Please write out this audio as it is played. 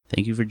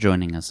Thank you for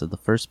joining us at the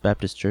First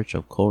Baptist Church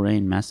of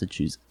Coleraine,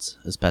 Massachusetts,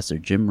 as Pastor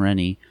Jim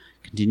Rennie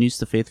continues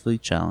to faithfully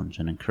challenge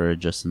and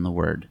encourage us in the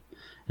Word.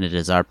 And it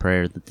is our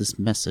prayer that this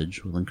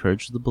message will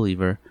encourage the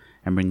believer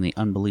and bring the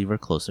unbeliever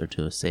closer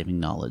to a saving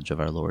knowledge of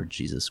our Lord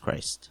Jesus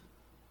Christ.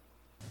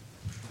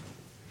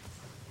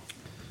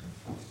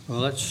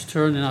 Well, let's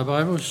turn in our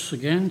Bibles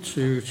again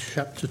to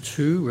chapter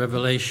 2,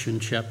 Revelation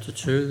chapter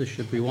 2. There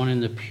should be one in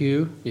the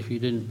pew if you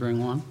didn't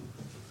bring one.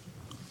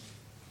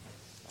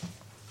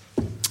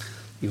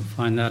 You'll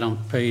find that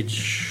on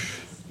page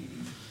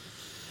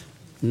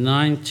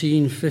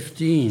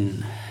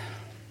 1915.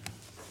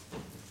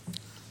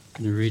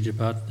 I'm going to read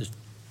about the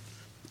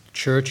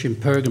church in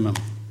Pergamum.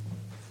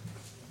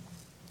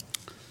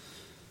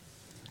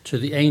 To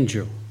the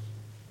angel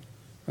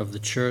of the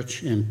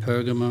church in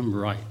Pergamum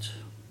write,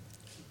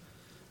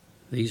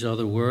 these are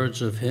the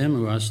words of him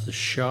who has the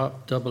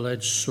sharp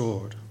double-edged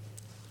sword.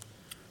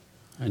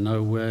 I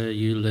know where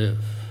you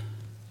live,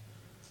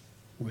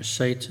 where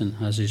Satan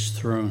has his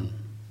throne.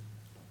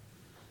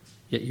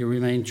 Yet you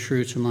remain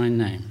true to my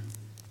name.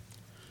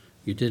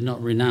 You did not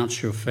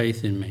renounce your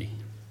faith in me,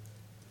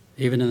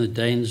 even in the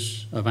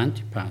days of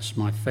Antipas,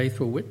 my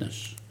faithful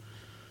witness,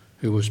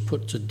 who was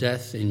put to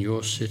death in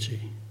your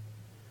city,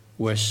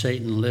 where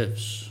Satan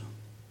lives.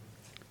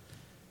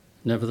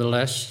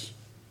 Nevertheless,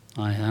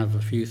 I have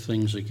a few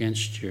things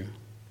against you.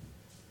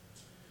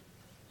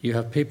 You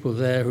have people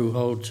there who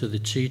hold to the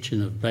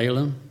teaching of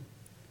Balaam,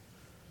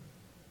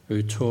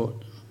 who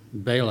taught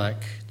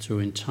Balak to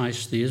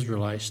entice the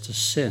Israelites to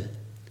sin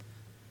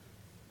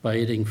by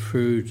eating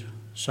food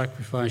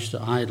sacrificed to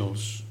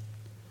idols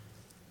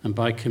and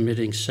by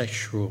committing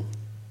sexual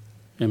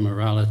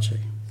immorality.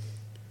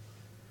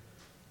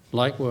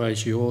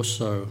 Likewise, you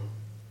also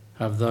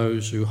have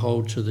those who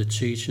hold to the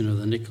teaching of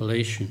the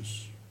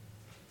Nicolaitans.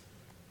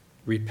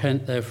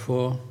 Repent,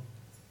 therefore,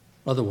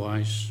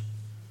 otherwise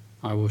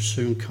I will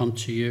soon come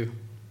to you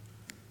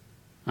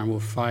and will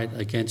fight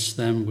against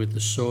them with the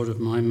sword of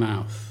my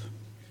mouth.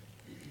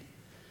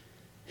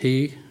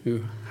 He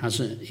who has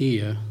an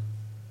ear,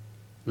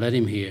 let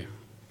him hear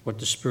what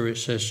the Spirit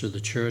says to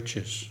the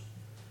churches.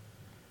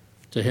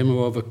 To him who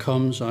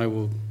overcomes, I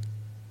will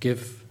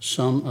give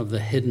some of the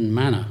hidden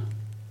manna.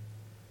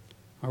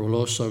 I will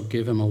also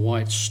give him a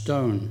white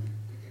stone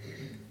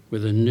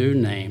with a new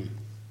name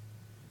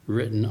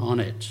written on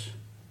it,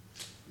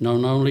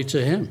 known only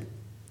to him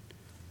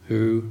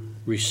who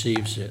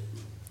receives it.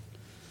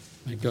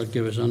 May God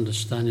give us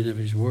understanding of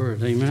his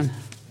word. Amen.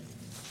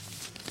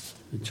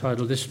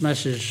 Entitled this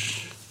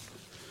message,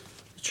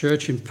 The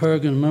Church in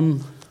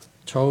Pergamum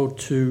Told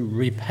to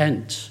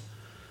Repent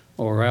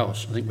or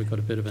Else. I think we've got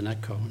a bit of an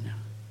echo now.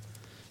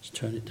 Let's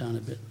turn it down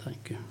a bit.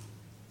 Thank you.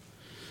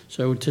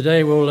 So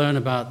today we'll learn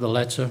about the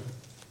letter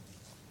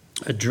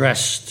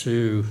addressed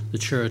to the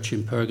church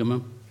in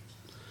Pergamum.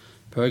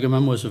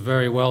 Pergamum was a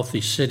very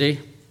wealthy city,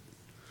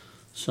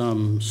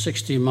 some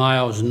 60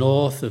 miles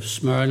north of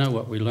Smyrna,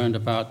 what we learned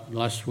about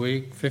last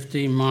week,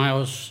 15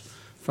 miles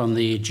from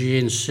the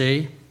Aegean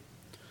Sea.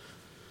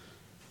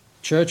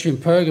 Church in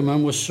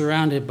Pergamum was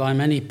surrounded by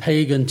many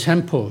pagan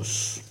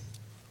temples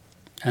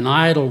and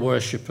idol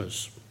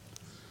worshippers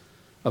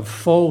of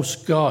false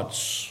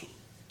gods,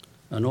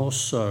 and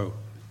also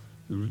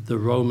the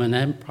Roman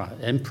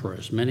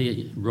emperors.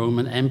 Many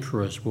Roman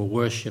emperors were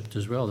worshipped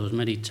as well. There was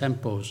many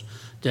temples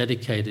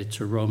dedicated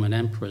to Roman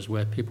emperors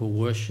where people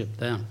worshipped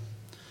them,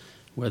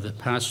 whether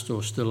past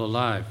or still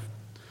alive.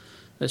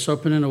 Let's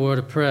open in a word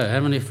of prayer.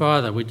 Heavenly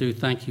Father, we do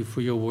thank you for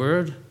your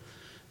word.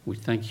 We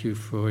thank you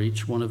for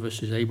each one of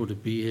us is able to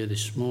be here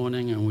this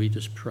morning, and we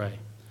just pray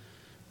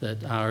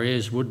that our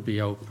ears would be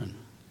open.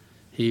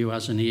 He who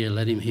has an ear,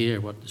 let him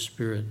hear what the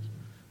Spirit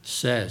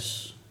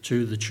says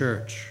to the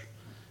church.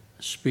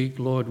 Speak,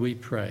 Lord, we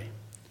pray,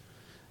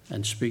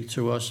 and speak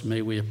to us.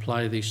 May we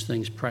apply these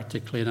things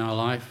practically in our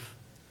life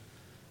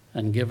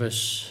and give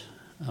us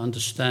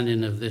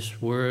understanding of this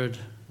word,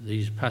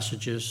 these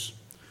passages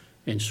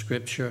in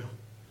Scripture,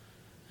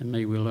 and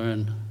may we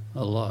learn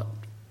a lot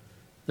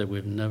that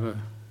we've never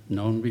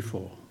known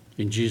before.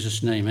 In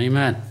Jesus' name,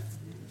 amen.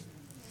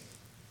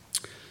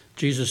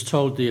 Jesus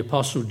told the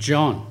Apostle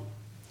John,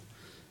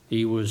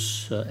 he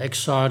was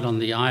exiled on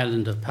the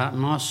island of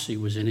Patmos. He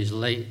was in his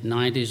late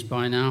 90s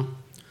by now.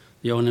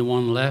 The only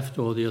one left.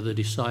 All the other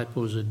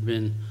disciples had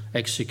been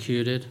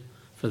executed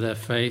for their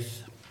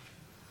faith.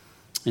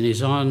 And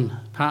he's on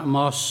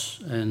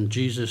Patmos, and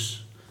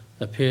Jesus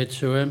appeared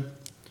to him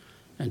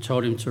and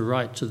told him to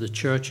write to the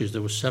churches.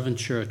 There were 7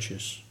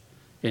 churches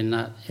in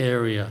that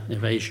area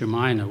of Asia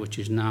Minor, which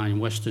is now in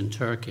Western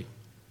Turkey.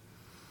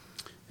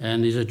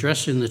 And he's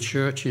addressing the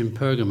church in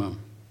Pergamum.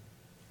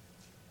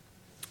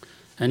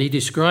 And he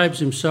describes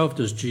himself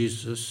as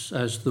Jesus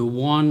as the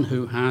one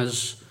who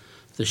has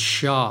the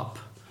sharp,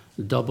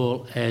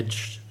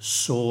 double-edged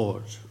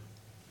sword.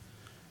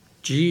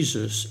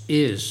 Jesus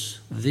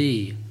is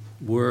the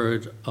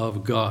Word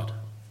of God.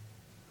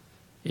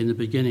 In the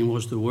beginning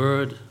was the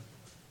Word,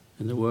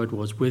 and the Word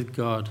was with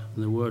God,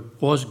 and the Word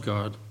was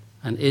God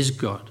and is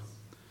God.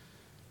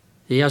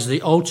 He has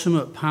the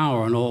ultimate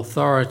power and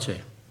authority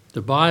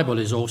The Bible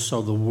is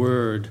also the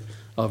Word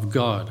of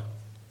God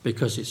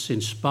because it's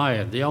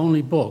inspired. The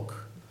only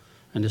book,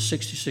 and there's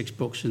 66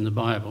 books in the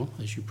Bible,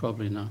 as you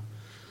probably know,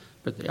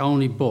 but the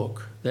only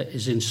book that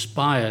is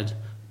inspired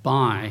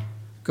by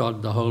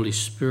God the Holy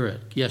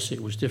Spirit. Yes,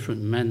 it was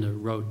different men that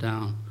wrote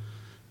down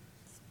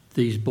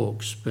these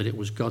books, but it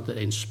was God that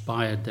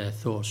inspired their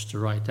thoughts to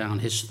write down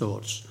his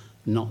thoughts,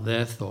 not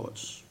their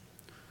thoughts.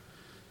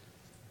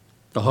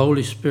 The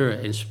Holy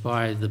Spirit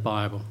inspired the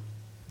Bible,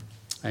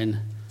 and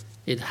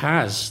it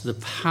has the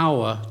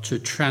power to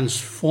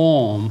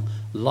transform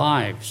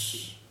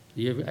lives.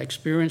 You ever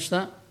experienced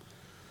that?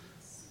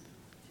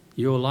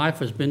 Your life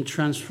has been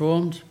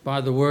transformed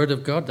by the Word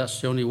of God. That's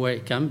the only way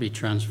it can be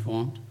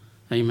transformed.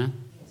 Amen?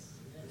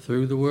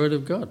 Through the Word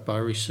of God, by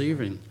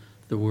receiving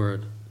the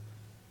Word.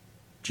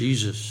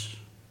 Jesus.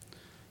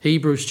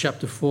 Hebrews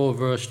chapter 4,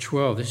 verse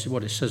 12. This is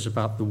what it says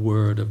about the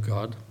Word of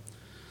God.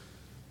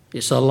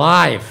 It's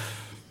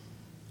alive.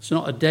 It's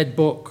not a dead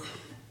book.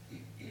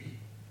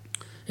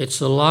 It's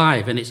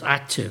alive and it's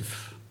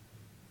active.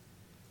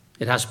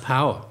 It has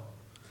power.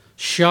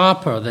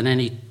 Sharper than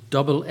any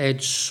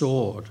double-edged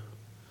sword.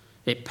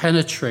 It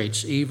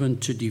penetrates even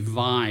to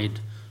divide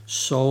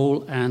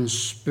soul and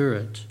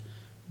spirit,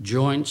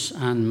 joints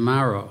and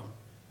marrow,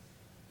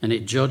 and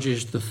it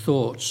judges the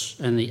thoughts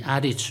and the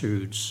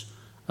attitudes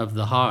of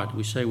the heart.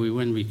 We say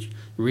when we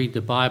read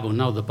the Bible,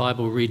 no, the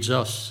Bible reads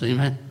us,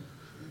 amen?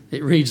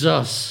 It reads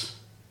us.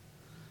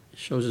 It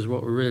shows us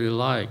what we're really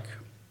like.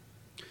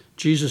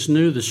 Jesus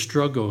knew the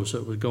struggles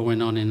that were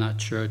going on in that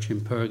church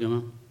in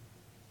Pergamum.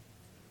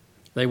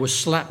 They were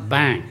slap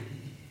bang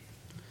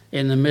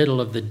in the middle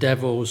of the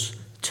devil's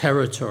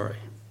territory,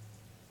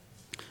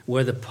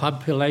 where the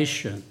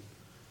population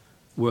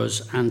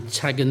was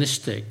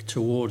antagonistic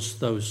towards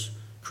those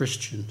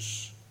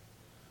Christians.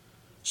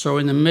 So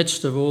in the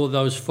midst of all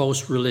those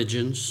false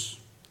religions,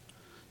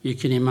 you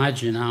can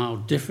imagine how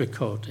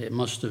difficult it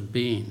must have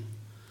been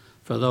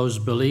for those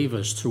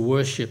believers to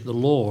worship the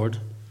Lord.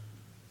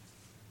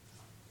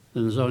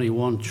 And there's only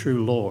one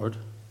true Lord,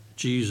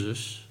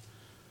 Jesus,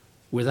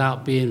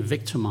 without being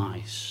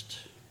victimized.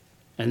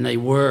 And they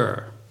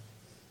were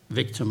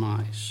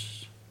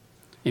victimized.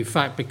 In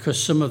fact,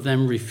 because some of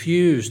them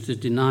refused to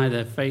deny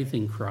their faith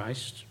in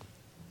Christ,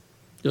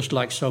 just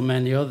like so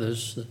many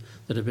others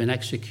that have been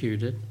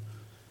executed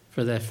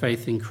for their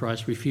faith in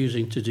Christ,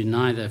 refusing to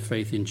deny their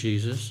faith in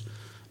Jesus,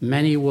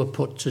 many were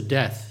put to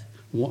death.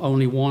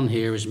 Only one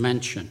here is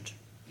mentioned,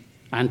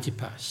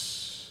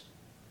 Antipas.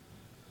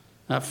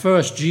 At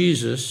first,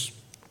 Jesus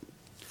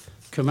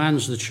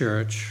commands the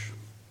church,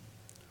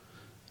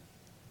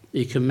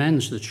 he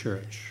commends the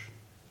church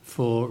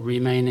for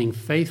remaining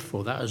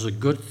faithful. That is a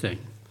good thing.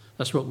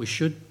 That's what we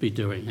should be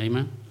doing,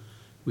 amen?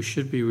 We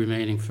should be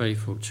remaining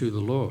faithful to the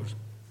Lord.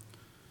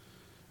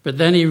 But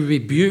then he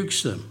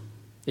rebukes them.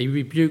 He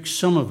rebukes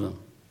some of them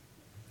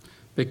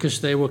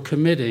because they were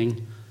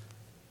committing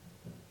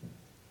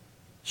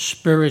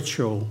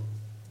spiritual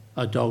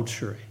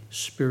adultery.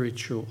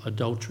 Spiritual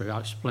adultery. I'll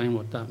explain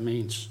what that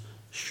means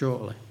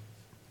shortly.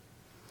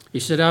 He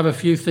said, I have a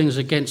few things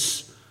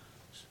against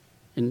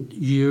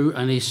you,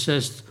 and he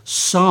says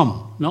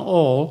some, not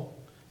all.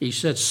 He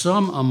said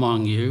some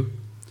among you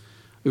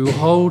who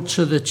hold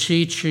to the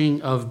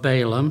teaching of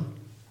Balaam,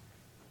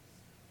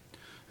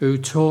 who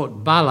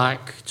taught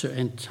Balak to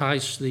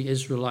entice the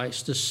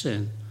Israelites to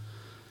sin,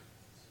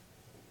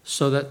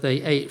 so that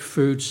they ate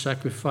food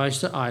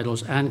sacrificed to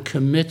idols and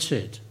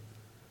committed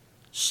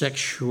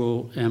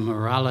sexual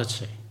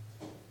immorality.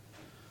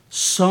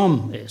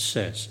 Some, it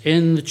says,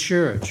 in the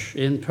church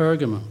in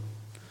Pergamum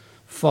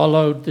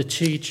followed the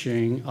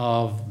teaching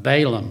of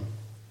Balaam.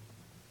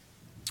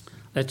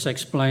 Let's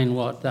explain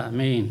what that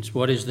means.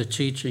 What is the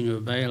teaching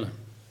of Balaam?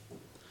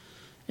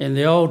 In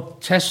the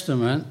Old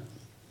Testament,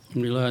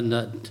 we learn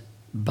that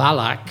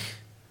Balak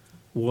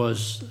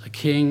was a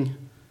king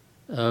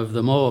of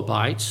the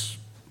Moabites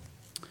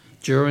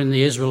during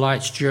the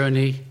Israelites'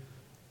 journey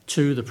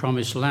to the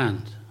Promised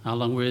Land. How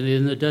long were they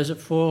in the desert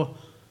for?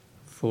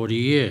 40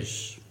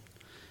 years.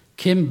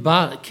 King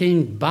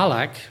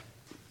Balak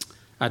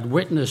had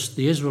witnessed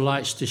the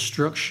Israelites'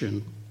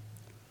 destruction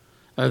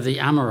of the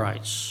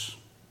Amorites,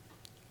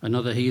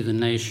 another heathen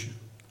nation.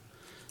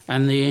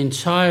 And the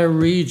entire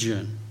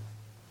region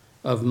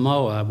of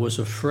Moab was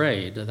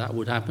afraid that that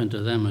would happen to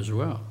them as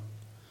well.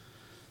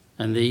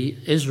 And the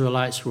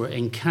Israelites were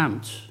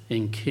encamped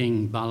in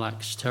King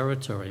Balak's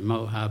territory,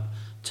 Moab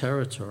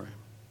territory.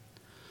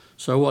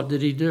 So what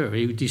did he do?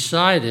 He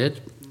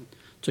decided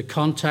to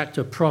contact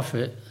a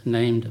prophet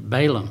named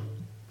Balaam.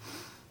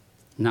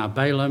 Now,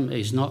 Balaam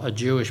is not a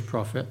Jewish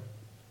prophet.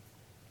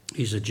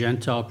 He's a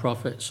Gentile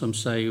prophet. Some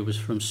say he was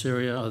from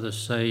Syria. Others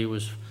say he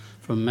was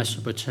from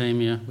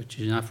Mesopotamia, which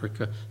is in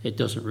Africa. It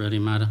doesn't really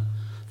matter.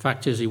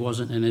 Fact is, he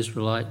wasn't an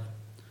Israelite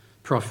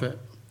prophet.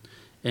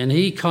 And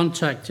the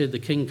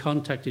king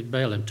contacted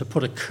Balaam to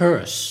put a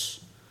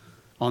curse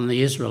on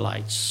the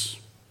Israelites,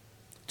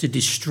 to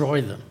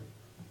destroy them.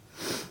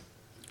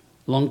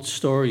 Long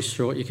story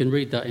short, you can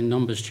read that in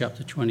Numbers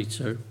chapter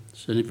 22.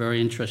 It's a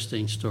very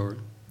interesting story.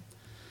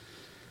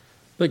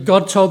 But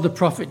God told the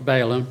prophet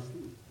Balaam,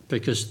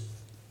 because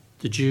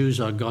the Jews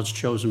are God's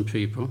chosen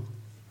people,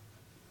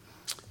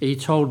 he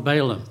told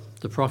Balaam,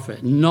 the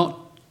prophet,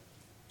 not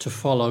to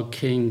follow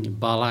King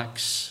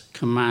Balak's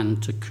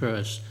command to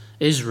curse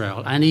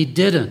Israel. And he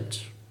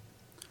didn't.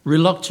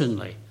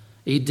 Reluctantly,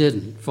 he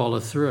didn't follow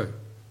through.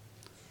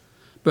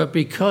 But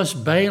because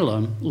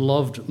Balaam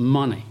loved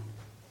money,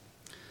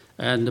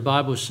 and the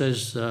Bible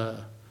says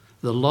the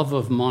love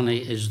of money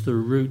is the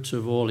root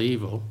of all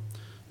evil.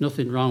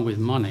 Nothing wrong with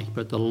money,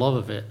 but the love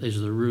of it is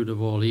the root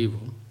of all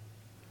evil.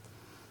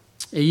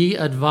 He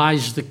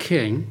advised the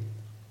king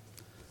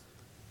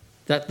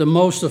that the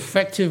most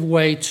effective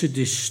way to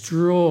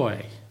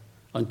destroy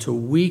and to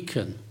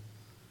weaken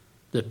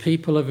the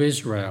people of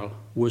Israel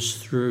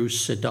was through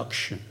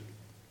seduction.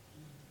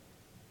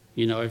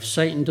 You know, if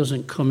Satan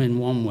doesn't come in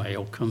one way,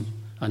 he'll come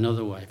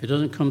another way. If he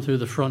doesn't come through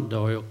the front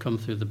door, he'll come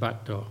through the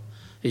back door.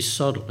 He's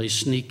subtle, he's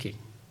sneaky.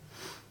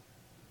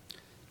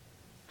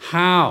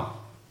 How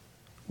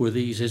were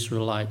these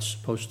Israelites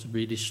supposed to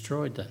be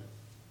destroyed then?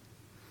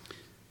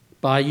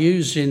 By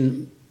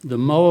using the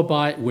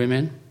Moabite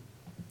women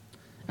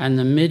and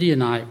the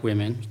Midianite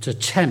women to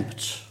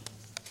tempt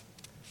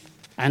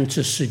and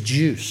to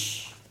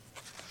seduce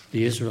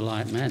the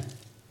Israelite men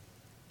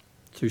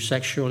through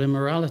sexual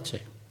immorality.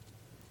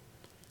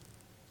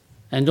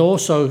 And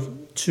also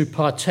to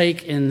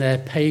partake in their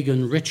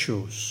pagan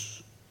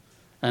rituals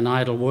and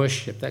idol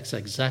worship. That's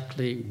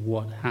exactly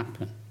what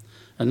happened.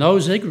 And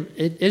those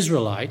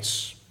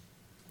Israelites,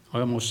 I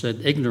almost said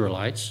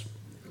Ignoralites,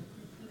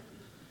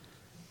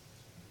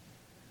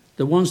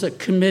 the ones that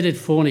committed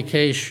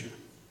fornication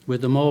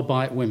with the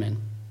Moabite women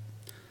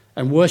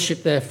and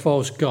worshipped their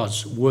false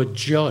gods were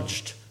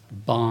judged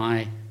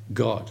by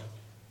God.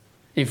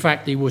 In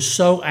fact, he was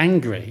so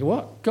angry.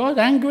 What? God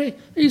angry?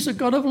 He's a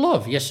God of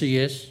love. Yes, he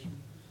is.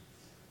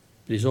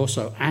 But he's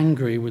also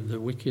angry with the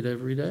wicked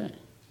every day.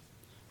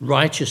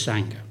 Righteous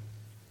anger.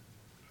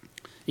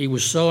 He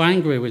was so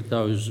angry with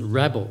those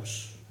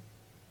rebels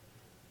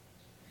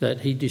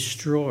that he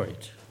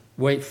destroyed,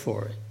 wait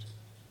for it,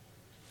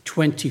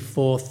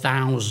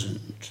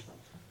 24,000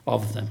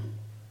 of them.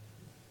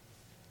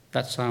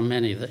 That's how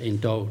many that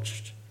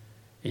indulged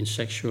in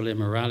sexual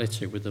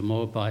immorality with the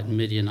Moabite and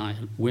Midianite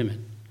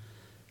women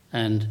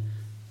and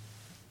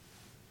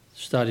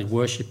started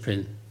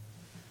worshipping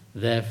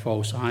their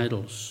false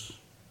idols.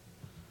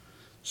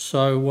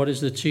 So what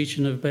is the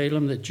teaching of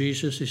Balaam that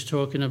Jesus is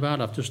talking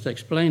about? I've just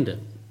explained it.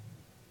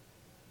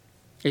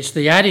 It's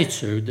the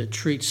attitude that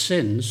treats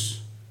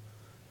sins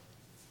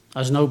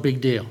as no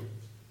big deal.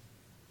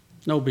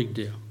 No big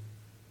deal.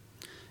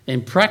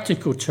 In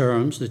practical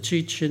terms, the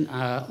teaching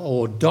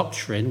or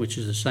doctrine, which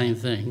is the same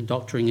thing,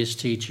 doctrine is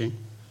teaching,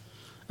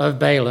 of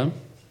Balaam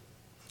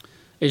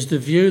is the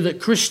view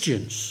that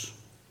Christians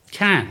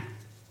can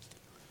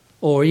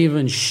or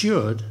even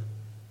should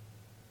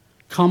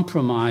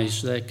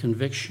compromise their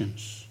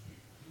convictions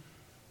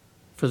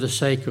for the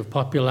sake of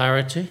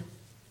popularity,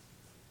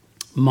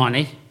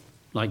 money,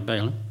 like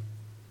Balaam,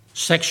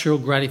 sexual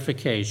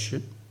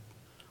gratification,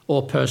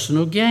 or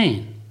personal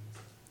gain,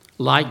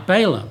 like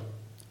Balaam,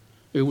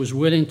 who was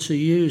willing to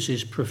use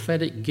his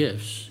prophetic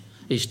gifts,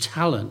 his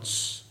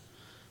talents,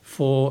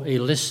 for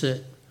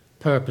illicit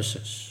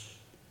purposes.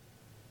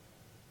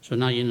 So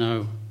now you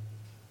know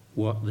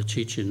what the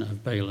teaching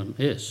of Balaam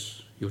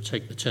is. You'll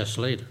take the test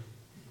later.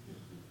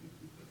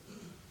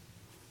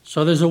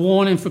 So there's a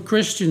warning for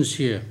Christians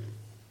here,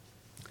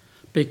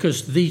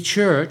 because the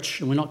church,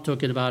 and we're not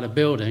talking about a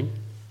building,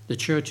 the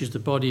church is the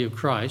body of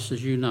Christ,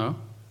 as you know,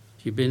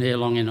 if you've been here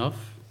long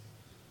enough.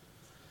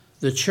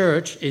 The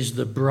church is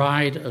the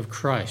bride of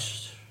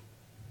Christ.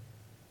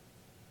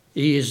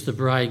 He is the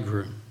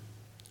bridegroom.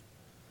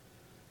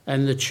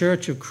 And the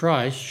church of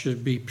Christ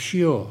should be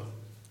pure.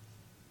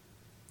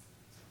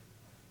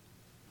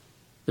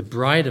 The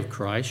bride of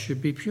Christ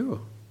should be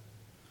pure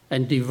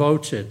and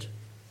devoted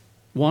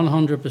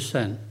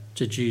 100%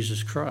 to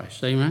Jesus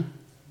Christ. Amen?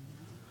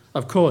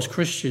 Of course,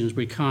 Christians,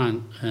 we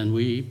can't and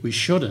we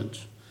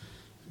shouldn't.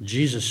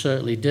 Jesus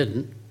certainly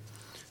didn't.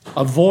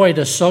 Avoid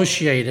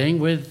associating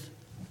with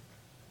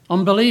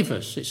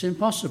unbelievers. It's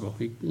impossible.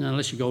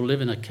 Unless you go live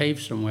in a cave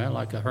somewhere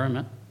like a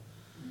hermit.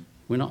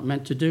 We're not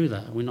meant to do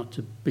that. We're not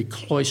to be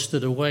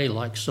cloistered away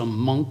like some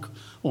monk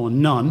or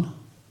nun.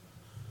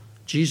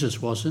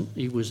 Jesus wasn't.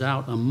 He was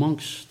out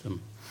amongst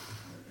them.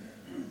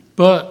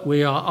 But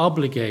we are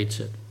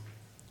obligated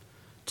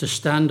to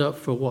stand up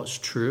for what's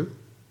true,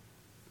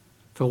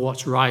 for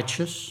what's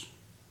righteous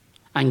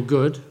and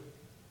good,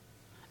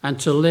 and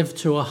to live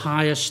to a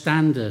higher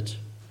standard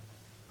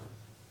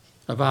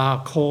of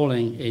our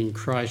calling in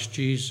Christ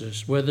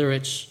Jesus, whether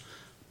it's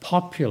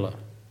popular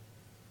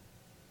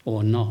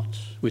or not,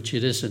 which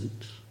it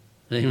isn't.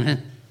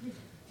 Amen?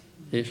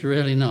 It's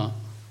really not.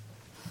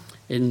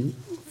 In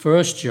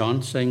 1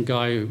 John, same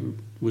guy who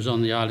was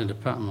on the island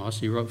of Patmos,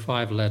 he wrote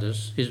 5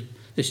 letters.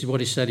 This is what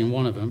he said in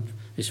one of them,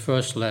 his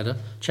first letter,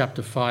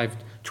 chapter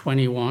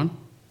 5:21.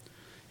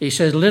 He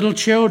says, little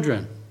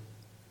children.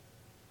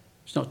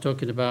 He's not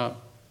talking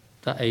about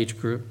that age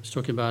group. He's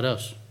talking about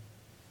us.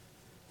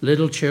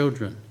 Little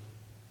children,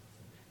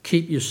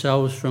 keep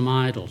yourselves from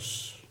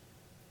idols.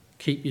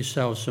 Keep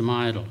yourselves from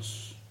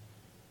idols.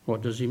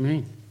 What does he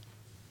mean?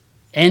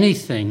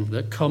 Anything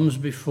that comes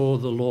before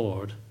the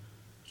Lord,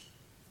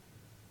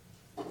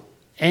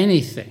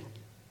 anything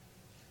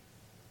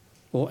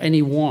or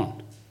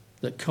anyone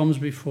that comes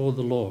before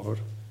the Lord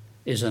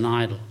is an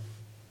idol.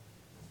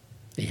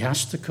 He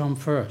has to come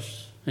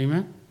first.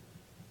 Amen?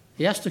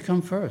 He has to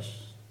come first.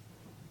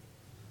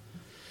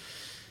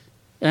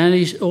 And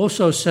he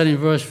also said in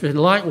verse 15,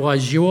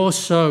 likewise, you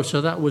also, so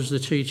that was the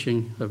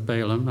teaching of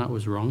Balaam, that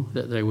was wrong,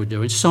 that they were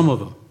doing. Some of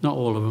them, not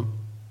all of them.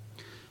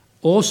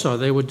 Also,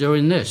 they were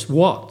doing this.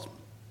 What?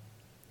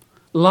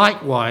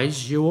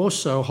 Likewise, you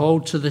also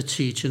hold to the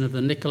teaching of the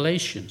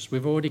Nicolaitans.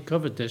 We've already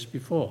covered this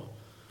before.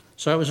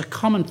 So it was a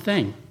common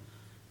thing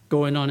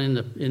going on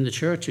in the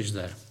churches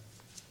there.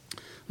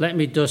 Let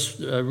me just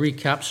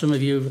recap. Some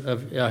of you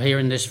are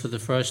hearing this for the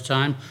first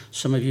time.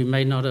 Some of you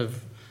may not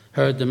have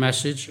heard the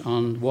message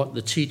on what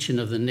the teaching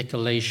of the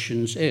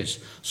Nicolaitans is.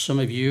 Some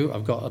of you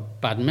have got a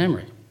bad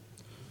memory,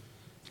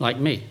 like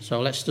me.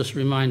 So let's just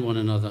remind one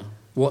another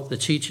what the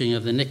teaching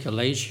of the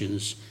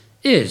Nicolaitans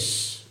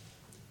is.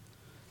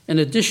 In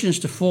addition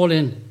to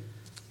falling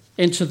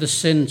into the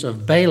sins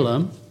of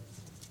Balaam,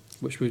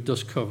 which we've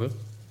just covered,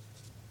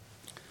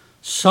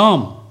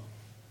 some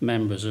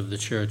members of the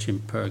church in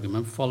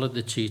Pergamum followed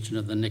the teaching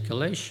of the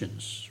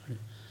Nicolaitans.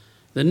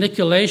 The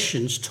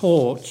Nicolaitans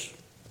taught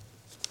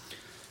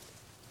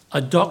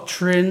a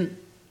doctrine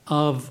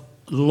of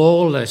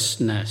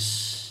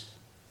lawlessness.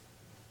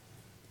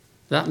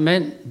 That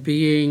meant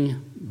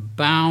being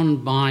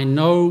bound by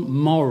no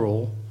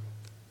moral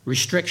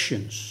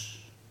restrictions.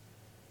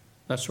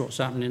 That's what's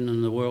happening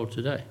in the world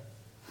today.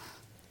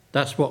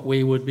 That's what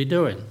we would be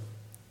doing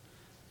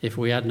if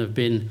we hadn't have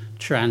been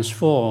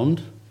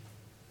transformed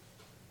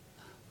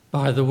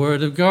by the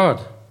Word of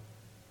God.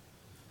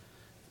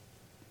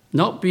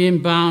 Not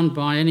being bound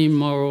by any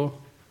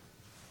moral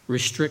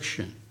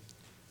restriction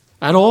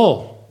at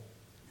all,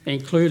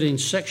 including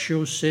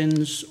sexual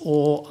sins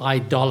or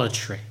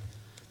idolatry.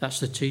 That's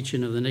the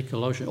teaching of the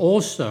Nicolaitans.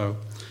 Also,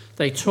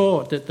 they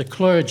taught that the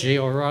clergy,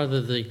 or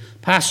rather the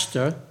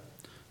pastor,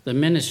 the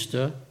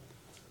minister,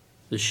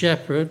 the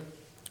shepherd,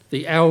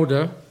 the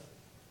elder,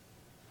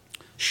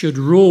 should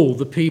rule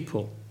the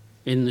people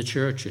in the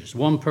churches.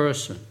 One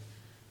person,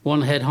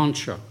 one head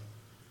honcho.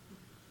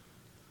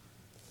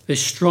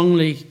 This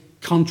strongly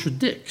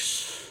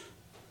contradicts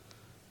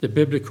the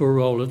biblical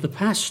role of the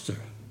pastor,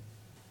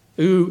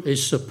 who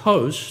is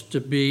supposed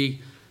to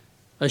be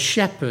a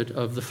shepherd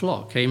of the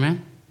flock.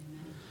 Amen?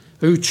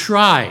 Who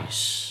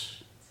tries.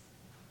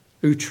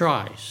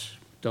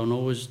 Don't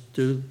always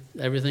do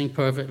everything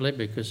perfectly,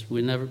 because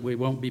we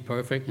won't be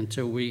perfect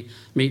until we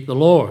meet the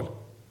Lord.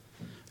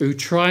 Who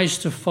tries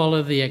to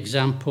follow the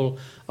example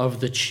of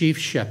the chief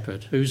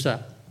shepherd. Who's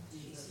that?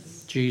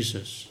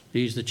 Jesus.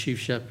 He's the chief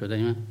shepherd.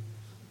 Amen?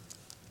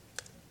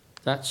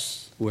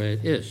 That's where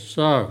it is.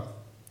 So,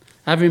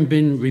 having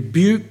been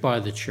rebuked by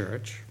the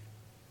church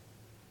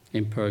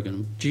in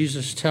Pergamum,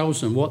 Jesus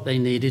tells them what they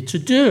needed to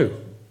do.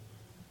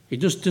 He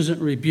just doesn't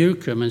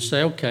rebuke them and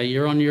say, okay,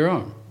 you're on your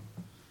own.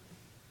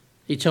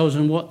 He tells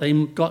them what they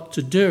got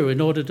to do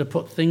in order to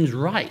put things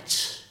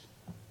right.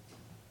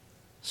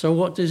 So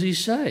what does he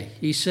say?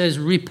 He says,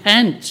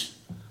 repent,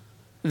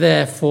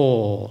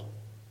 therefore.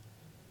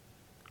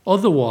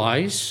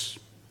 Otherwise,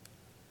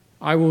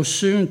 I will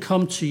soon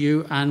come to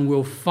you and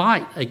will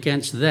fight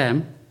against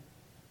them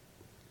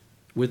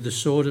with the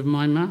sword of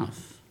my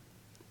mouth.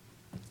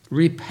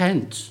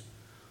 Repent,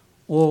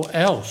 or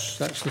else.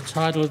 That's the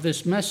title of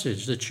this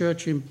message. The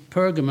church in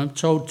Pergamum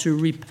told to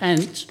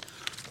repent,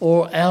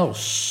 or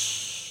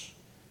else.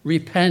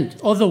 Repent,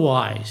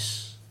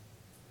 otherwise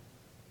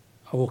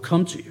I will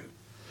come to you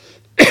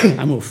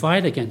and will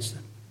fight against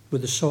them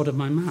with the sword of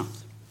my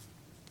mouth.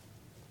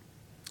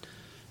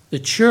 The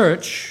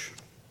church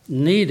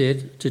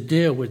needed to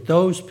deal with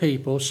those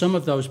people, some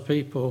of those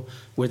people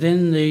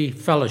within the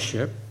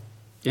fellowship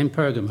in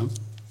Pergamum,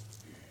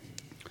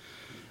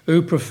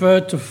 who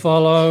preferred to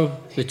follow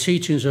the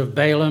teachings of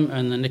Balaam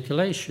and the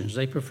Nicolaitans.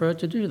 They preferred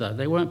to do that.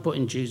 They weren't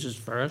putting Jesus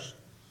first.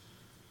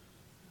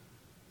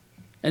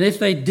 And if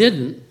they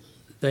didn't,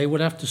 they would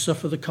have to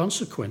suffer the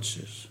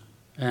consequences.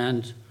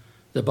 And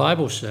the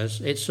Bible says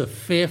it's a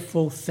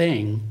fearful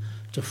thing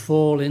to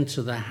fall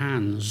into the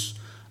hands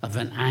of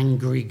an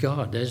angry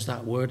God. There's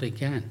that word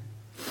again.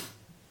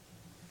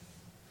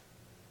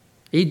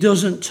 He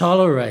doesn't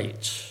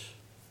tolerate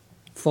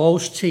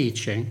false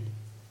teaching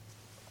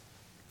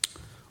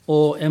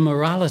or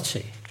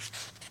immorality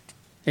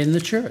in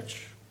the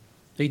church.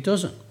 He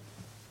doesn't.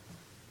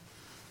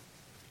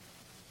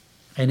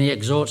 And he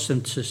exhorts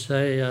them to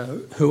say,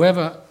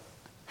 whoever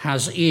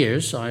has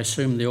ears, I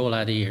assume they all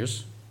had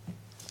ears,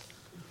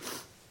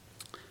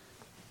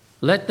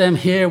 let them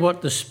hear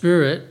what the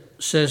Spirit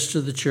says to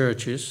the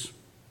churches.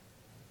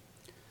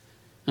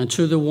 And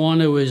to the one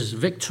who is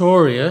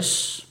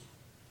victorious,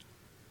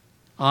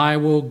 I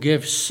will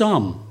give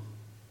some.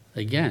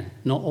 Again,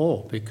 not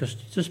all, because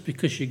just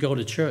because you go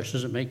to church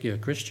doesn't make you a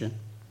Christian.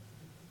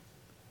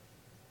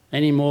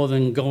 any more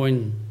than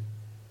going,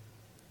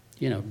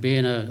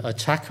 being a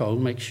taco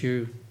makes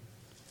you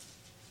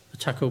a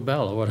Taco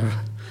Bell or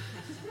whatever.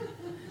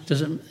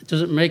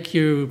 Doesn't make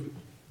you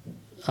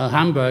a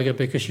hamburger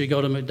because you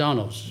go to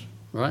McDonald's,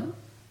 right?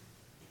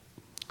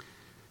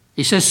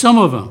 He says some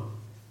of them.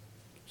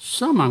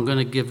 Some I'm going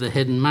to give the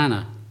hidden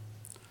manna.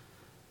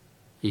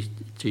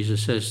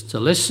 Jesus says to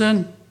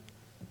listen,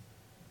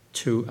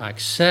 to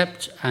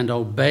accept and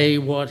obey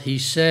what he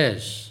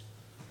says.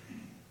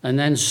 And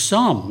then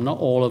some, not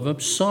all of them,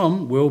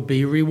 some will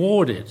be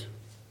rewarded.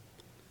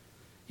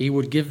 He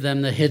would give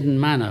them the hidden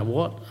manna.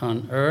 What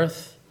on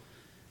earth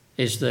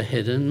is the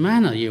hidden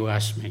manna, you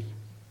ask me?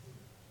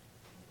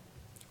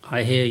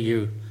 I hear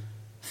you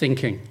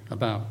thinking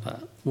about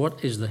that.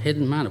 What is the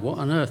hidden manna? What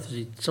on earth is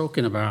he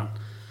talking about?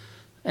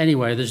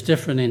 Anyway, there's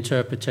different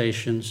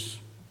interpretations,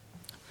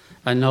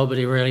 and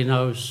nobody really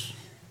knows.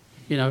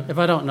 If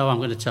I don't know, I'm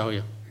going to tell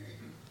you.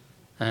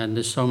 And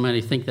there's so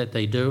many think that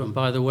they do. And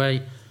by the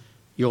way,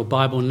 your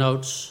Bible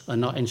notes are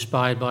not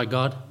inspired by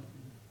God.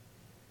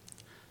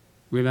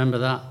 Remember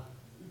that.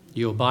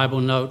 Your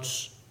Bible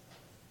notes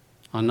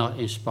are not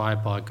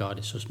inspired by God.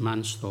 It's just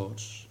man's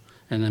thoughts.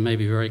 And they may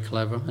be very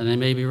clever, and they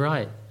may be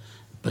right,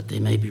 but they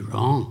may be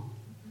wrong.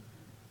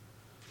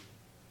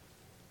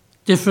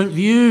 Different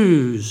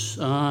views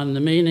on the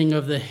meaning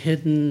of the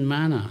hidden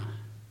manna.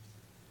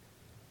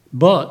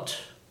 But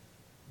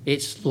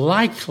it's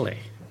likely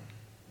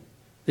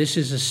this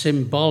is a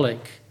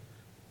symbolic,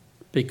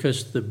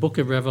 because the book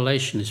of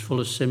Revelation is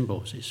full of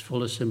symbols. It's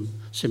full of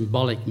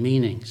symbolic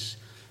meanings.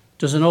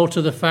 Doesn't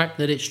alter the fact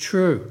that it's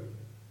true.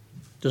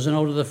 Doesn't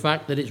alter the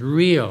fact that it's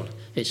real.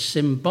 It's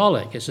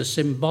symbolic. It's a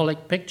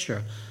symbolic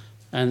picture.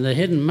 And the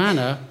hidden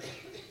manna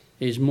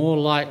is more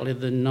likely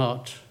than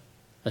not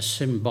a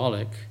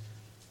symbolic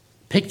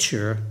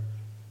picture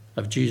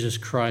of Jesus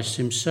Christ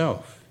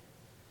himself.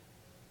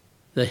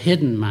 The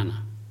hidden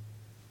manna.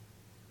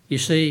 You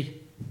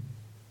see,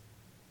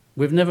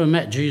 we've never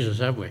met Jesus,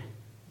 have we?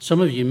 Some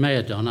of you may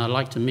have done. I'd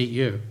like to meet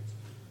you.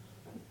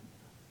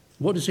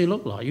 What does he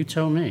look like? You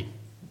tell me.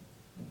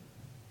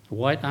 A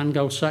white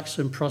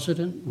Anglo-Saxon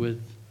Protestant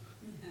with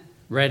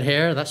red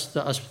hair? That's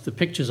the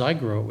pictures I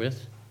grew up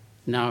with.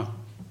 Now,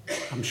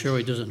 I'm sure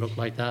he doesn't look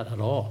like that at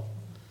all.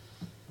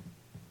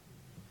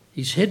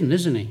 He's hidden,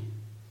 isn't he?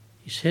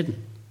 He's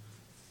hidden.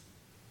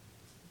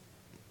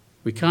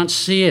 We can't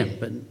see him,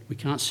 but we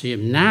can't see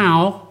him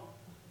now,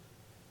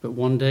 but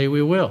one day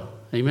we will.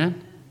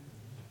 Amen?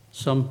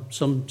 Some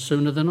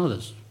sooner than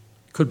others.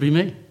 Could be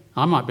me.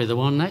 I might be the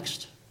one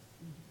next.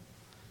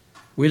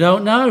 We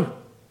don't know.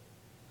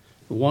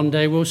 But one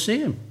day we'll see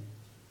him.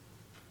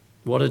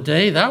 What a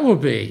day that will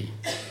be.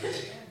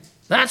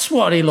 That's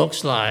what he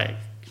looks like.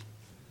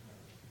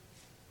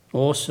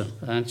 Awesome.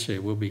 Actually,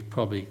 we'll be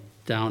probably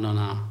down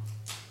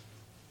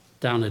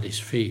at his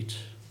feet.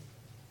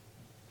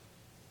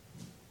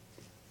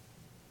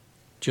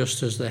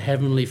 Just as the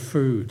heavenly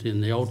food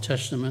in the Old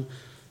Testament,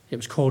 it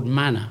was called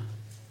manna.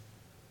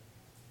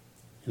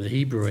 In the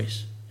Hebrew,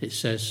 it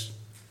says,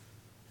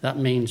 that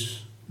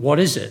means, what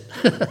is it?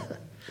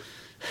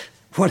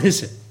 What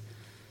is it?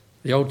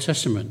 The Old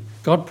Testament.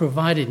 God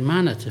provided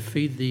manna to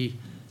feed the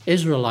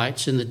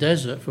Israelites in the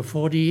desert for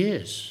 40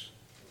 years.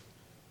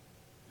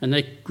 And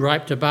they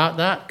griped about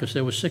that because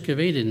they were sick of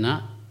eating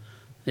that.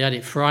 They had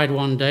it fried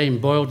one day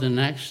and boiled the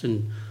next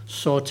and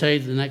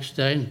sauteed the next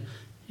day. And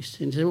he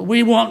said, well,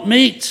 we want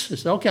meat. They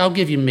said, okay, I'll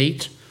give you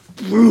meat.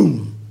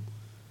 Boom.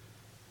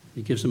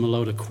 He gives them a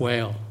load of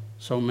quail.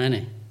 So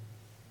many.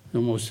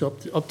 Almost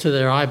up to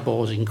their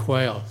eyeballs in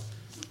quail.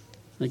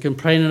 They're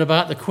complaining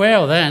about the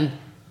quail then.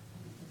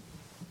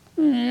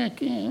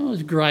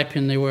 Always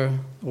griping they were.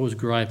 Always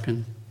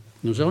griping.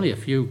 There was only a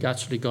few who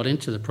actually got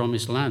into the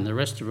promised land. The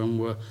rest of them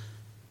were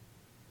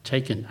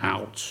taken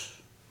out.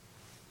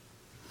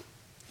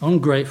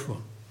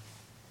 Ungrateful.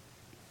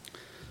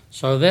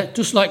 So that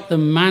just like the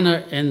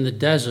manna in the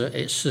desert,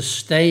 it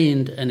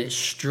sustained and it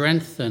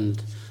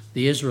strengthened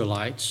the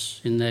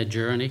Israelites in their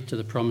journey to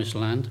the promised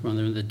land when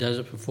they were in the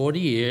desert for 40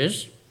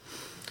 years.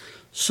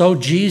 So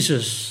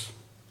Jesus,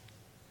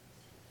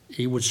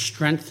 he would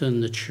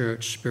strengthen the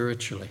church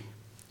spiritually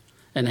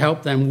and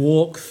help them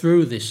walk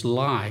through this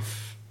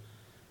life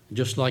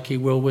just like he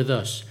will with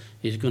us.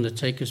 He's going to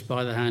take us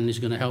by the hand, he's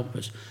going to help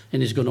us,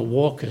 and he's going to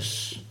walk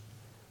us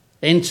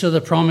into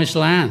the promised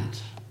land.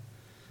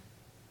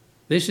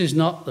 This is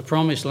not the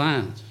promised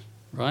land,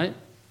 right?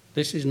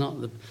 This is not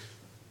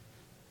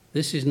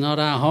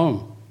our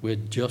home. We're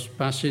just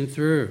passing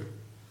through.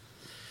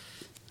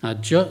 Now,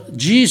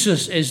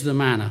 Jesus is the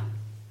manna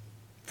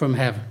from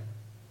heaven,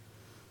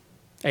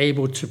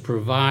 able to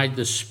provide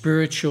the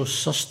spiritual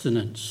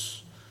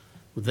sustenance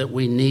that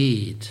we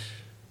need.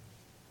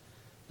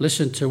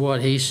 Listen to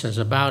what he says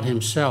about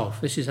himself.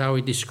 This is how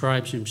he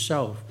describes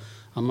himself,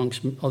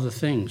 amongst other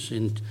things,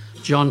 in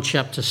John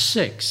chapter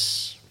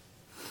 6.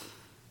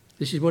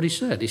 This is what he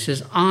said. He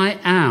says, I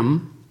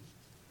am,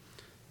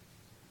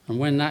 and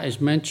when that is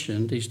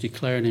mentioned, he's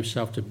declaring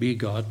himself to be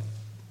God.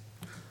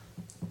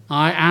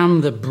 I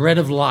am the bread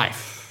of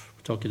life.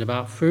 We're talking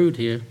about food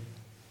here.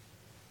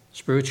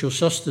 spiritual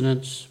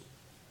sustenance.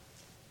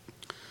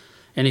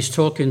 And he's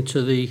talking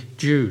to the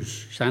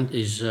Jews.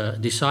 His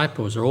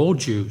disciples are all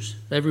Jews,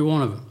 every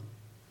one of them.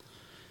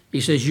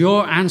 He says,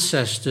 your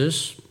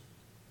ancestors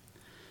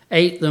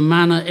ate the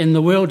manna in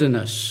the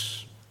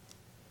wilderness,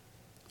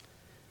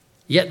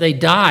 yet they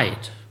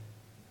died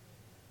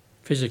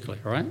physically,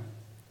 right?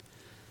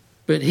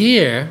 But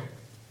here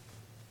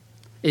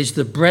is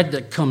the bread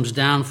that comes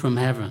down from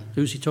heaven.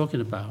 Who's he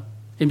talking about?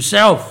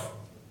 Himself.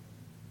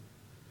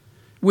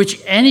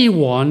 Which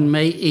anyone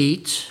may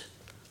eat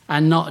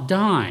and not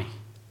die.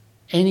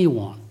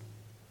 Anyone.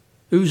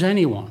 Who's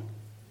anyone?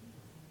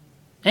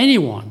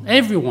 Anyone.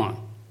 Everyone.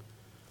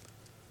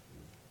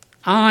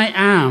 I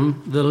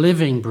am the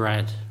living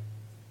bread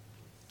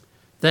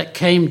that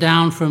came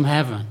down from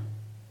heaven.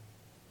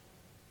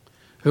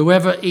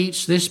 Whoever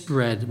eats this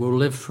bread will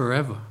live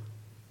forever.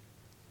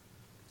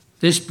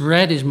 This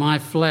bread is my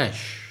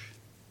flesh.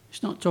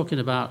 He's not talking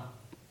about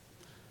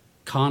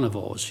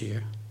carnivores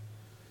here.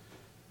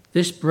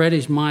 This bread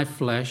is my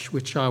flesh,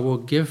 which I will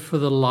give for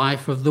the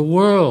life of the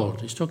world.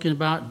 He's talking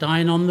about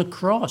dying on the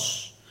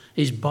cross,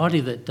 his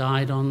body that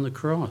died on the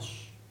cross.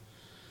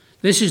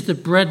 This is the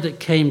bread that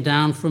came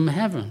down from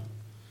heaven.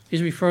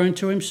 He's referring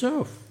to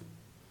himself.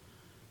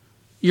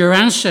 Your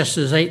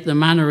ancestors ate the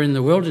manna in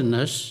the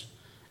wilderness,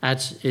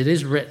 as it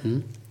is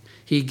written,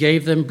 he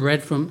gave them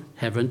bread from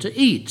heaven to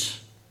eat.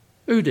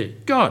 Who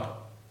did? God.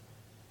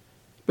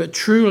 But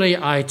truly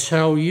I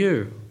tell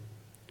you,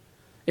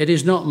 it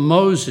is not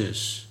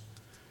Moses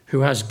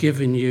who has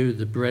given you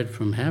the bread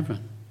from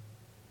heaven,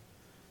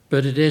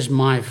 but it is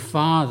my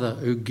Father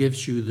who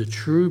gives you the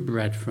true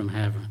bread from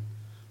heaven.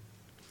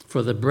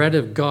 For the bread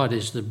of God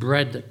is the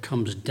bread that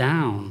comes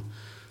down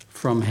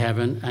from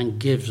heaven and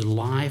gives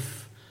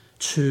life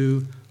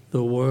to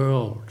the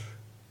world.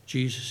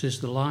 Jesus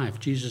is the life.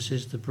 Jesus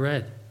is the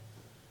bread.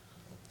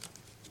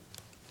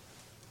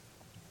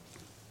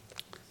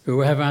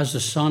 Whoever has the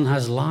Son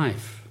has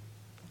life.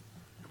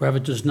 Whoever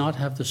does not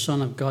have the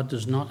Son of God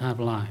does not have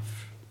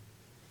life.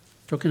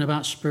 Talking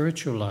about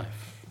spiritual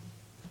life.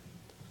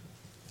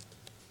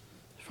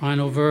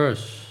 Final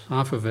verse,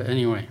 half of it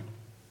anyway.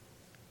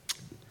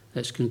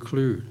 Let's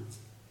conclude.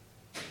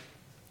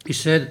 He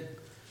said,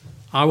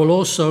 I will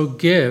also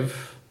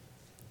give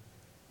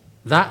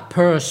that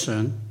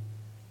person,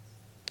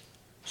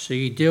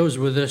 see, he deals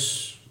with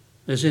us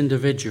as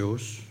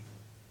individuals,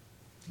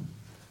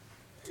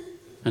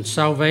 and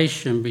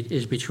salvation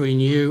is between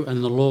you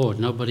and the Lord,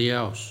 nobody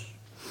else.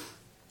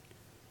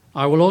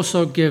 I will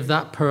also give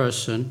that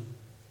person,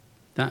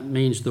 that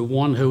means the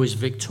one who is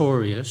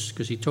victorious,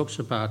 because he talks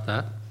about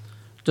that,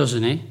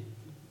 doesn't he?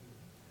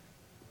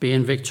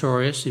 Being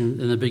victorious in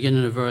the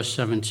beginning of verse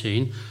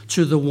 17,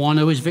 to the one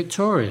who is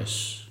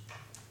victorious.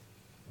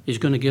 He's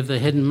going to give the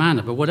hidden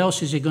manna, but what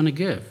else is he going to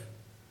give?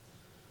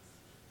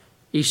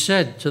 He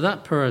said to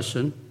that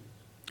person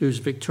who's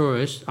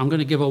victorious, I'm going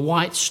to give a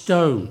white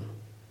stone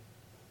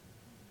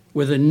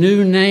with a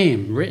new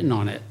name written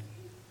on it,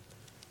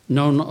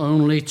 known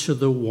only to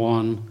the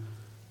one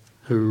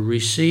who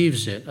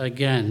receives it.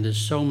 Again, there's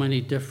so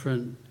many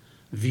different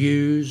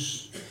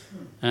views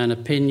and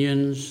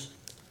opinions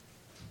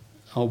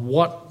of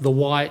what the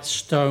white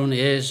stone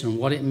is and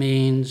what it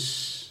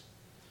means.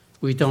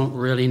 We don't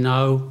really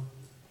know.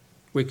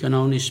 We can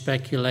only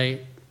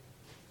speculate.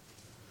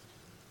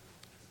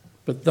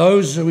 But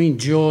those who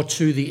endure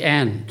to the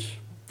end,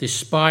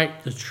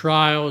 despite the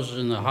trials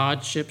and the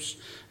hardships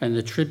and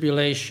the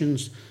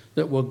tribulations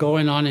that were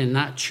going on in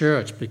that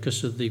church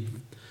because of the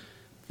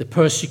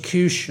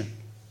persecution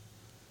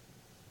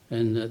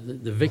and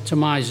the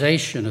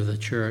victimization of the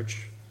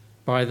church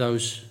by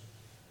those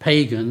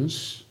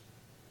pagans,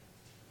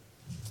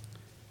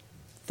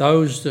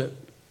 those that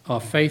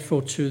are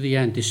faithful to the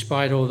end,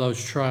 despite all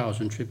those trials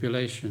and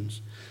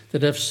tribulations,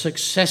 that have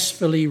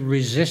successfully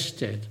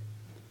resisted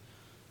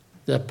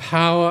the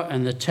power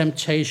and the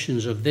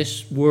temptations of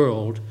this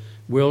world,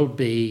 will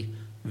be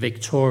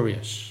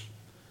victorious.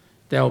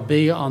 They'll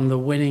be on the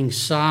winning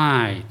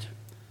side.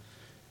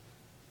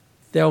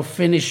 They'll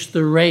finish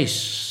the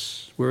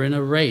race. We're in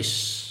a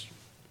race.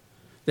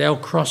 They'll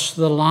cross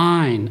the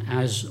line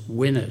as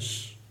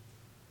winners.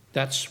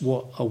 That's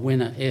what a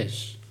winner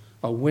is.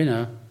 A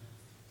winner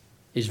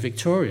is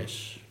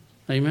victorious.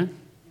 Amen?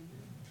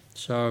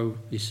 So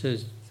he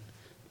says,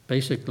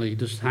 basically,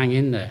 just hang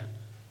in there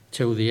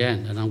till the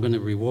end, and I'm going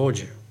to reward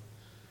you.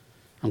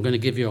 I'm going to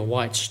give you a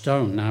white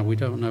stone. Now, we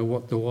don't know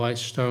what the white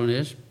stone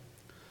is,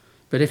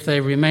 but if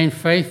they remain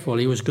faithful,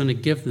 he was going to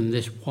give them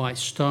this white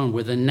stone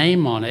with a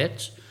name on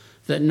it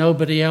that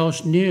nobody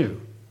else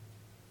knew.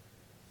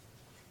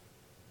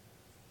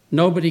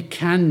 Nobody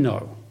can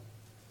know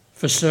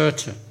for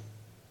certain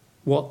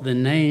what the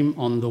name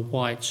on the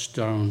white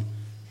stone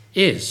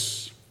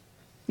is.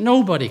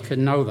 Nobody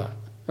can know that,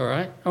 all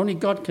right? Only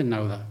God can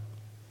know that.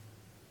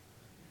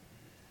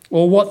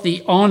 Or what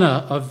the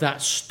honor of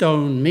that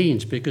stone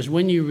means, because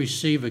when you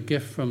receive a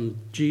gift from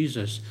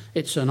Jesus,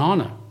 it's an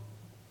honor,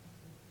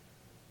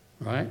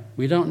 right?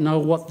 We don't know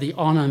what the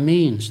honor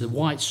means, the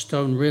white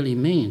stone really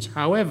means.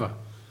 However,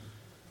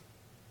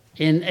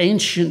 in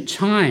ancient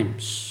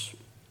times,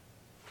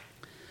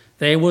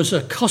 there was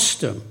a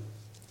custom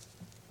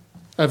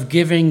of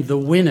giving the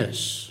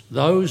winners,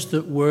 those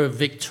that were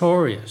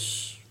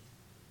victorious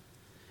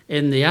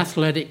in the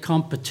athletic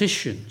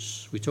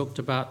competitions. We talked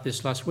about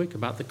this last week,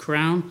 about the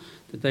crown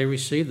that they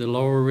received, the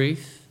laurel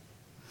wreath.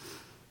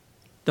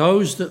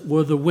 Those that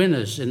were the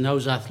winners in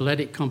those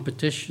athletic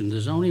competitions,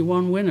 there's only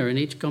one winner in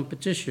each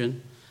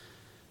competition,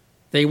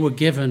 they were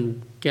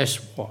given, guess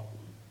what?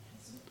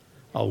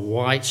 A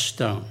white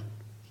stone.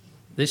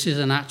 This is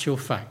an actual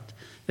fact.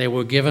 They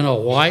were given a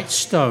white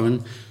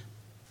stone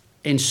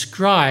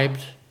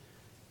inscribed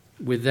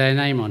with their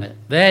name on it.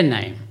 Their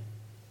name.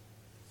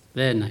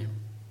 Their name.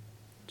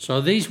 So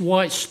these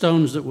white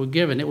stones that were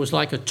given, it was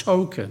like a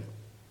token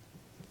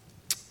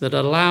that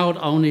allowed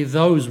only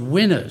those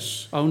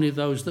winners, only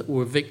those that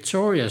were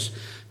victorious,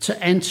 to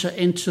enter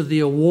into the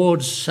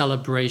awards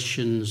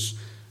celebrations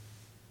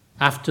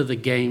after the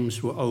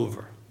games were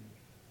over.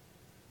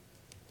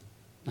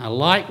 Now,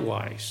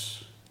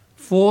 likewise,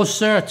 for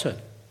certain,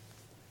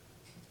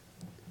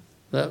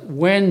 that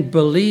when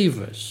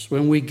believers,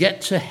 when we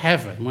get to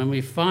heaven, when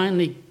we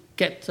finally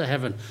get to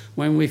heaven,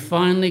 when we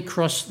finally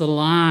cross the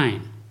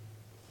line,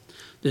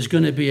 there's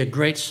going to be a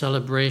great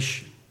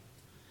celebration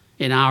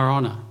in our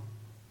honor.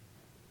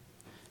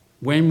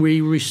 When we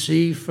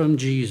receive from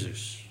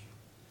Jesus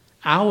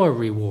our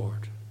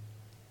reward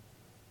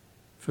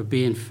for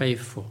being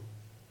faithful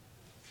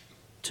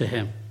to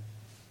him.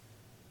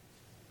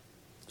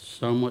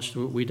 So much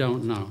that we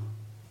don't know,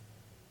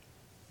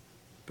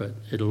 but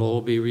it'll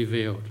all be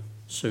revealed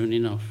soon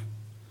enough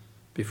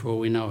before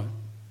we know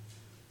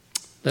it.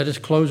 Let us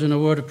close in a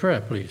word of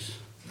prayer, please.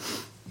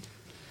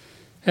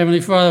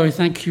 Heavenly Father, we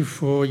thank you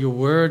for your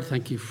word.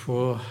 Thank you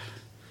for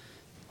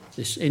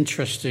this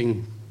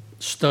interesting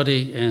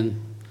study in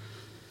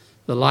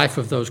the life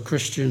of those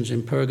Christians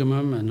in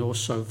Pergamum, and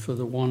also for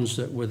the ones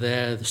that were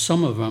there.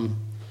 Some of them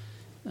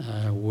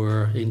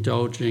were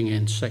indulging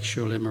in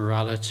sexual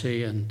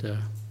immorality and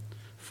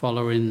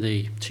following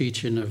the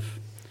teaching of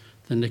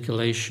the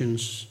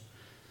Nicolaitans.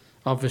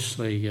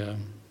 Obviously,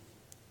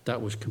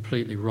 that was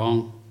completely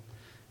wrong,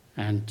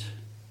 and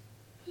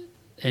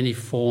any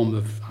form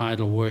of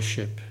idol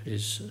worship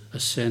is a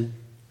sin,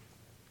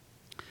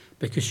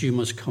 because you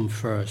must come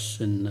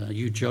first, and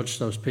you judge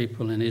those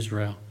people in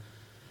Israel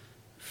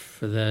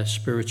for their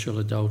spiritual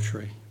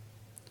adultery.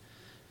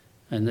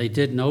 And they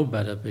did know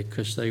better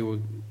because they were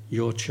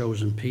your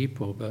chosen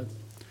people, but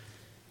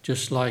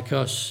just like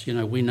us,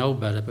 we know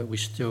better, but we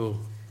still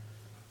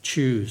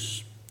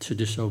choose to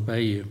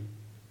disobey you.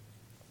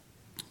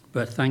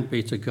 But thank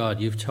be to God,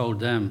 you've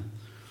told them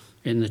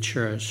in the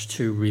church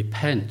to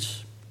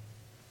repent.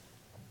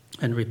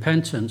 And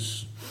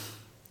repentance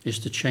is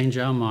to change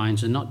our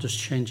minds, and not just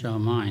change our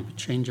mind, but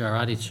change our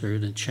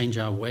attitude and change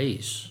our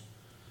ways.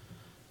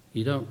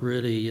 You don't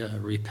really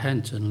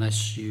repent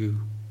unless you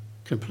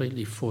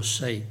completely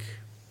forsake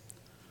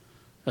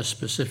a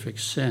specific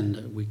sin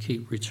that we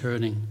keep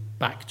returning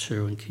back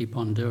to and keep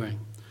on doing.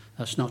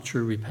 That's not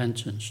true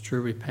repentance.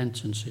 True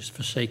repentance is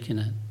forsaking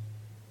it.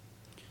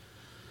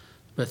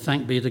 But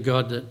thank be to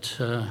God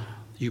that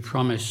you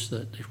promise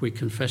that if we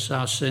confess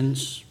our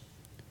sins,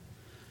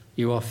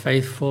 you are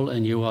faithful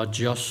and you are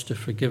just to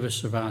forgive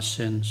us of our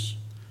sins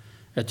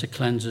and to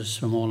cleanse us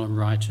from all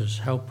unrighteousness.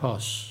 Help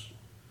us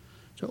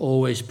to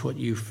always put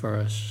you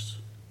first,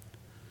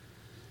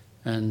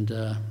 and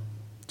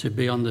to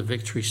be on the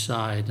victory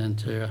side, and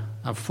to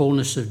have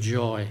fullness of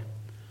joy.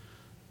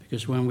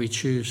 Because when we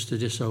choose to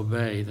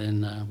disobey,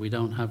 then we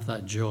don't have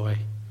that joy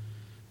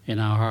in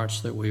our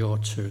hearts that we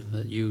ought to,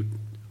 that you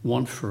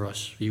want for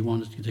us. You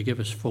want to give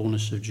us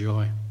fullness of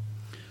joy.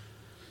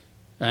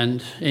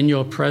 And in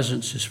your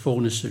presence is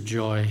fullness of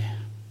joy,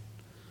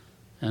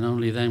 and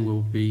only then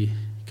we'll be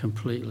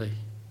completely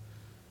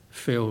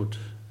filled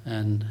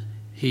and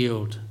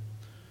healed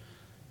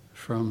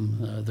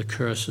from the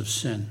curse of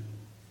sin.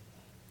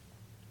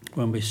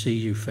 When we see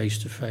you face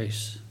to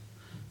face,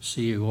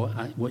 see you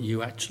what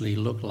you actually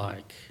look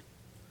like.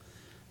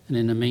 And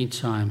in the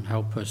meantime,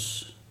 help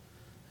us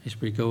as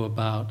we go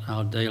about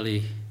our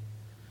daily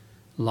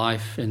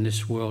life in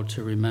this world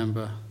to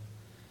remember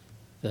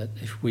that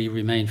if we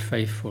remain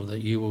faithful, that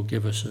you will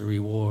give us a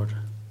reward.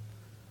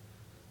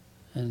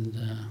 And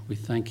we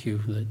thank you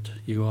that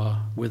you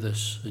are with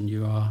us and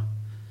you are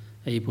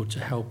able to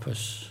help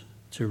us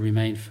to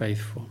remain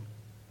faithful.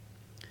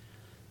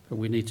 But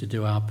we need to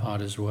do our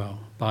part as well,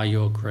 by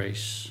your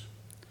grace.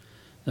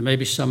 There may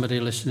be somebody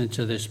listening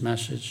to this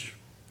message.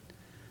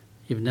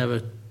 You've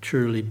never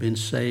truly been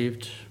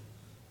saved.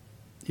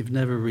 You've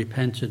never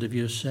repented of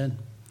your sin.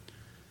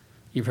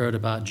 You've heard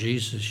about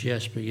Jesus,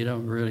 yes, but you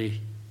don't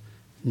really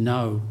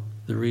know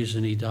the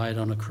reason he died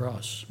on a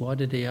cross. Why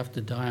did he have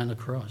to die on a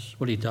cross?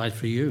 Well, he died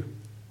for you.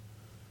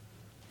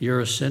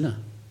 You're a sinner.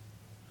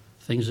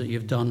 Things that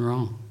you've done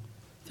wrong.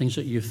 Things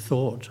that you've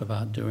thought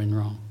about doing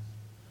wrong.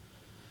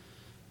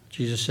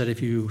 Jesus said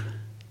if you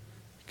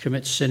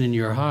commit sin in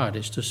your heart,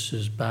 it's just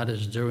as bad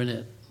as doing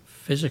it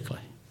physically.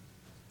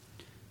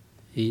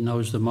 He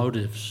knows the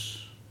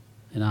motives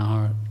in our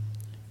heart.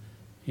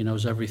 He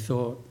knows every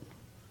thought.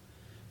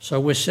 So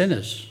we're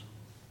sinners.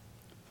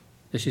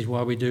 This is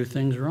why we do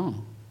things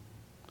wrong.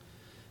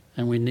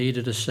 And we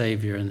needed a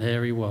Savior, and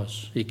there he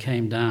was. He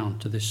came down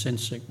to this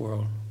sin-sick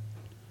world.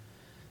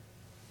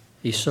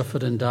 He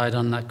suffered and died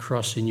on that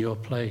cross in your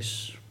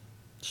place,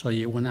 so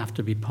you wouldn't have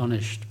to be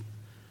punished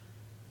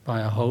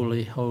by a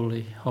holy,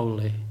 holy,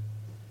 holy,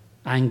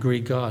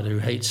 angry God who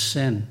hates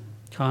sin,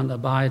 can't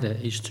abide it.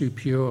 He's too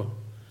pure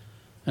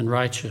and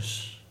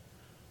righteous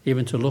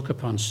even to look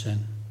upon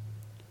sin.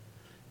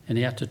 And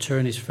he had to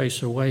turn his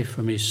face away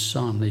from his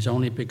Son, his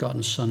only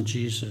begotten Son,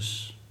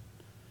 Jesus,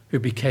 who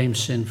became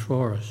sin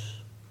for us.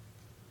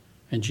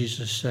 And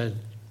Jesus said,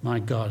 my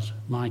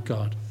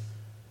God,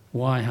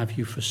 why have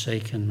you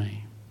forsaken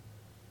me?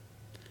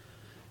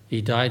 He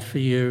died for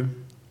you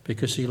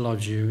because he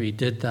loves you. He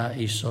did that.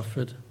 He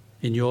suffered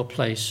in your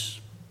place.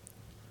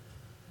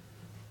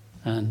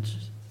 And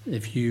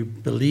if you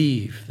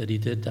believe that he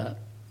did that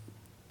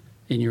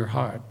in your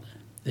heart,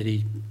 that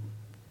he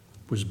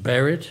was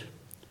buried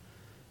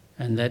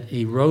and that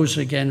he rose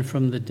again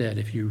from the dead,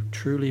 if you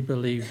truly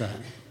believe that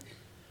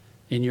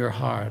in your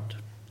heart,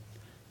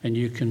 and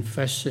you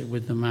confess it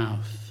with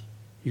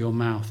your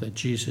mouth, that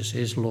Jesus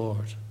is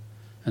Lord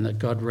and that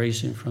God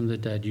raised him from the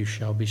dead, you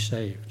shall be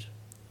saved.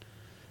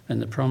 And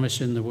the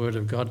promise in the Word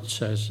of God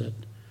says that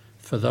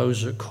for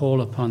those that call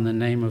upon the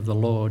name of the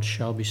Lord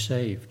shall be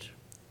saved.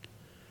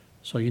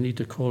 So you need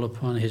to call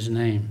upon his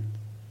name,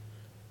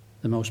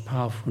 the most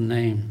powerful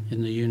name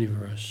in the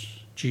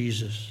universe,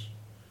 Jesus.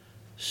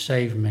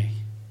 Save me.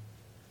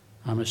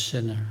 I'm a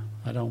sinner.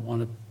 I don't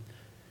want to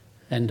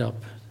end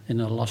up in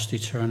a lost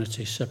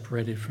eternity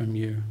separated from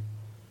you.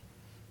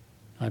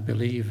 I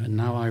believe, and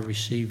now I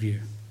receive you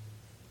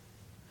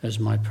as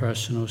my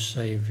personal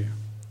Savior.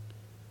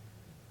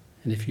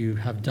 And if you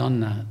have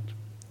done that,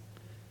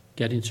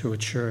 get into a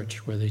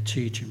church where they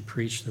teach and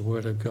preach the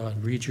Word of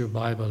God. Read your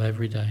Bible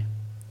every day.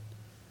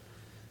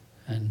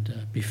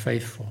 And be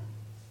faithful,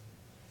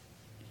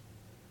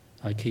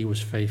 like he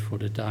was faithful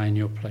to die in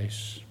your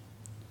place.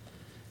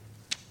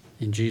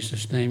 In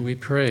Jesus' name we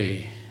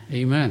pray.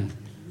 Amen.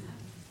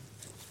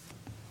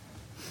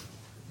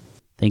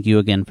 Thank you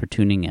again for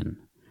tuning in.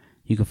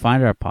 You can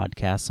find our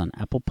podcasts on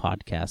Apple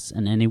Podcasts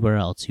and anywhere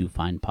else you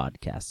find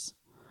podcasts.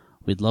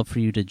 We'd love for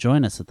you to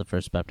join us at the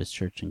First Baptist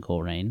Church in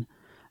Coleraine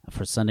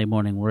for Sunday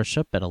morning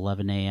worship at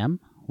 11 a.m.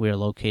 We are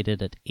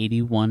located at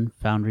 81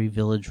 Foundry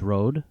Village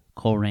Road,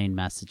 Coleraine,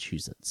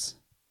 Massachusetts.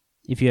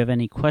 If you have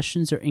any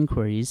questions or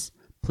inquiries,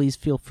 please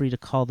feel free to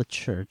call the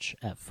church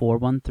at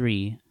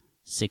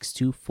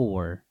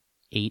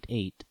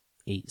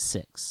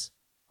 413-624-8886.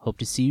 Hope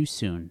to see you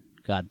soon.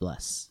 God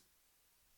bless.